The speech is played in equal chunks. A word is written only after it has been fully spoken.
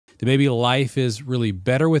that maybe life is really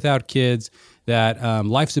better without kids, that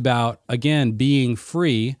life's about, again, being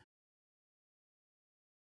free.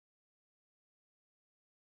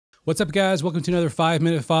 What's up, guys? Welcome to another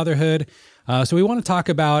 5-Minute Fatherhood. So we want to talk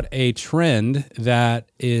about a trend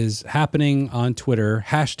that is happening on Twitter,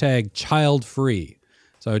 #childfree.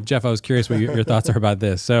 So Jeff, I was curious what your thoughts are about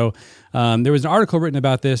this. So there was an article written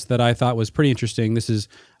about this that I thought was pretty interesting. This is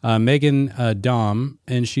Megan Dom,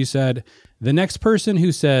 and she said, "The next person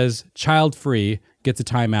who says child-free gets a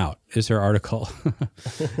timeout," is her article.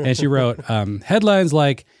 And she wrote, headlines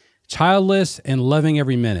like "childless and loving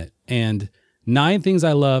every minute" and "9 things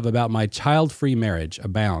I love about my child-free marriage"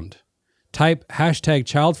 abound. Type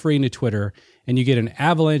 #childfree into Twitter and you get an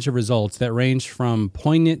avalanche of results that range from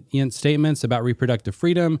poignant statements about reproductive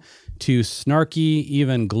freedom to snarky,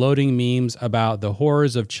 even gloating memes about the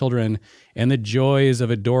horrors of children and the joys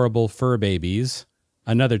of adorable fur babies.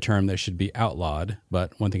 Another term that should be outlawed,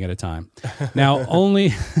 but one thing at a time. Now,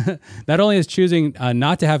 not only is choosing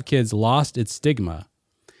not to have kids lost its stigma,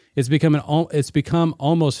 it's become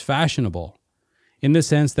almost fashionable in the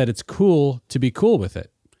sense that it's cool to be cool with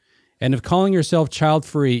it. And if calling yourself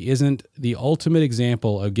child-free isn't the ultimate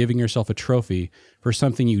example of giving yourself a trophy for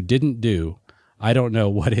something you didn't do, I don't know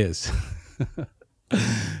what is.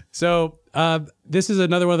 So this is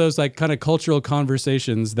another one of those like kind of cultural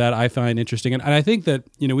conversations that I find interesting. And I think that,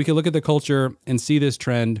 you know, we can look at the culture and see this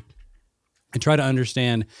trend and try to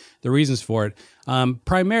understand the reasons for it.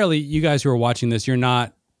 Primarily, you guys who are watching this, you're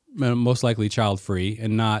not most likely child-free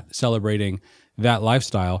and not celebrating that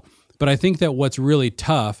lifestyle. But I think that what's really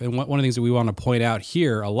tough, and one of the things that we want to point out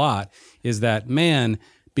here a lot, is that, man,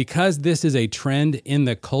 because this is a trend in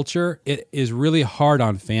the culture, it is really hard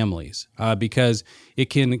on families because it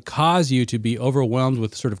can cause you to be overwhelmed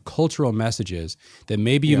with sort of cultural messages that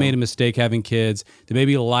maybe you made a mistake having kids, that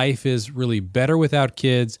maybe life is really better without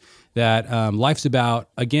kids, that life's about,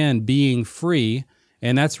 again, being free.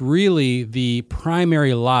 And that's really the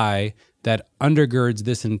primary lie that undergirds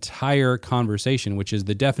this entire conversation, which is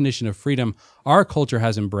the definition of freedom our culture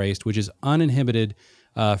has embraced, which is uninhibited,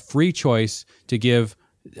 free choice to give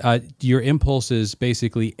your impulses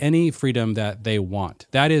basically any freedom that they want.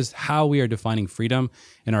 That is how we are defining freedom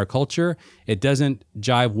in our culture. It doesn't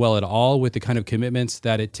jive well at all with the kind of commitments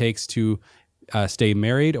that it takes to stay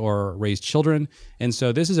married or raise children. And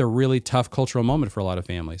so this is a really tough cultural moment for a lot of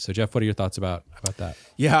families. So Jeff, what are your thoughts about that?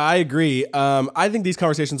 Yeah, I agree. I think these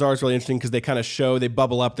conversations are always really interesting because they kind of they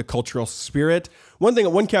bubble up the cultural spirit.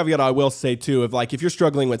 One caveat I will say too, if you're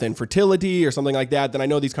struggling with infertility or something like that, then I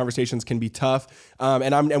know these conversations can be tough.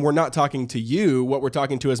 And we're not talking to you. What we're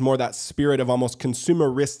talking to is more that spirit of almost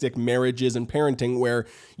consumeristic marriages and parenting, where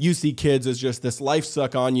you see kids as just this life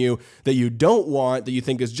suck on you that you don't want, that you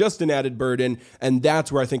think is just an added burden. And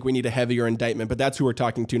that's where I think we need a heavier indictment. But that's who we're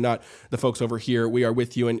talking to, not the folks over here. We are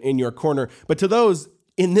with you and in your corner. But to those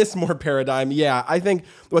in this more paradigm, yeah, I think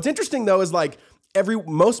what's interesting though is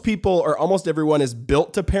most people or almost everyone is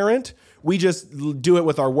built to parent. We just do it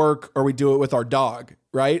with our work or we do it with our dog,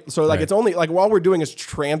 right? So it's only all we're doing is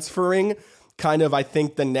transferring kind of, I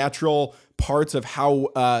think, the natural parts of how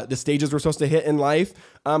the stages we're supposed to hit in life.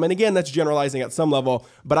 And again, that's generalizing at some level,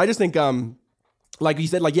 but I just think, like you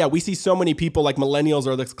said, we see so many people, like millennials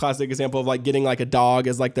are the classic example of getting a dog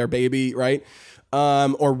as their baby, right?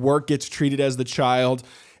 Or work gets treated as the child.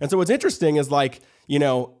 And so what's interesting is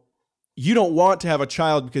you don't want to have a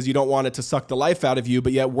child because you don't want it to suck the life out of you,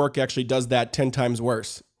 but yet work actually does that 10 times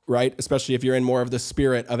worse, right? Especially if you're in more of the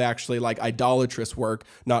spirit of actually idolatrous work,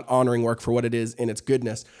 not honoring work for what it is in its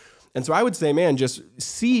goodness. And so I would say, man, just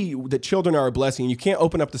see that children are a blessing. You can't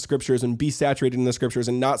open up the scriptures and be saturated in the scriptures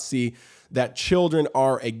and not see that children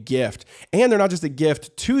are a gift. And they're not just a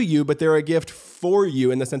gift to you, but they're a gift for you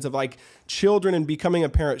in the sense of children and becoming a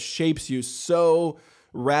parent shapes you so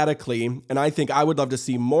radically. And I think I would love to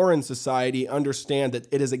see more in society understand that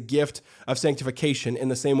it is a gift of sanctification in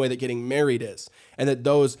the same way that getting married is. And that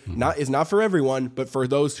those is not for everyone, but for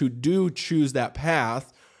those who do choose that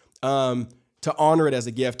path, to honor it as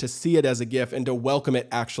a gift, to see it as a gift, and to welcome it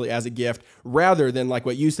actually as a gift, rather than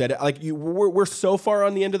what you said. We're so far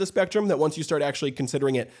on the end of the spectrum that once you start actually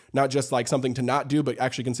considering it not just something to not do, but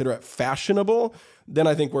actually consider it fashionable, then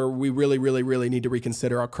I think we really, really, really need to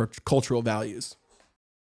reconsider our cultural values.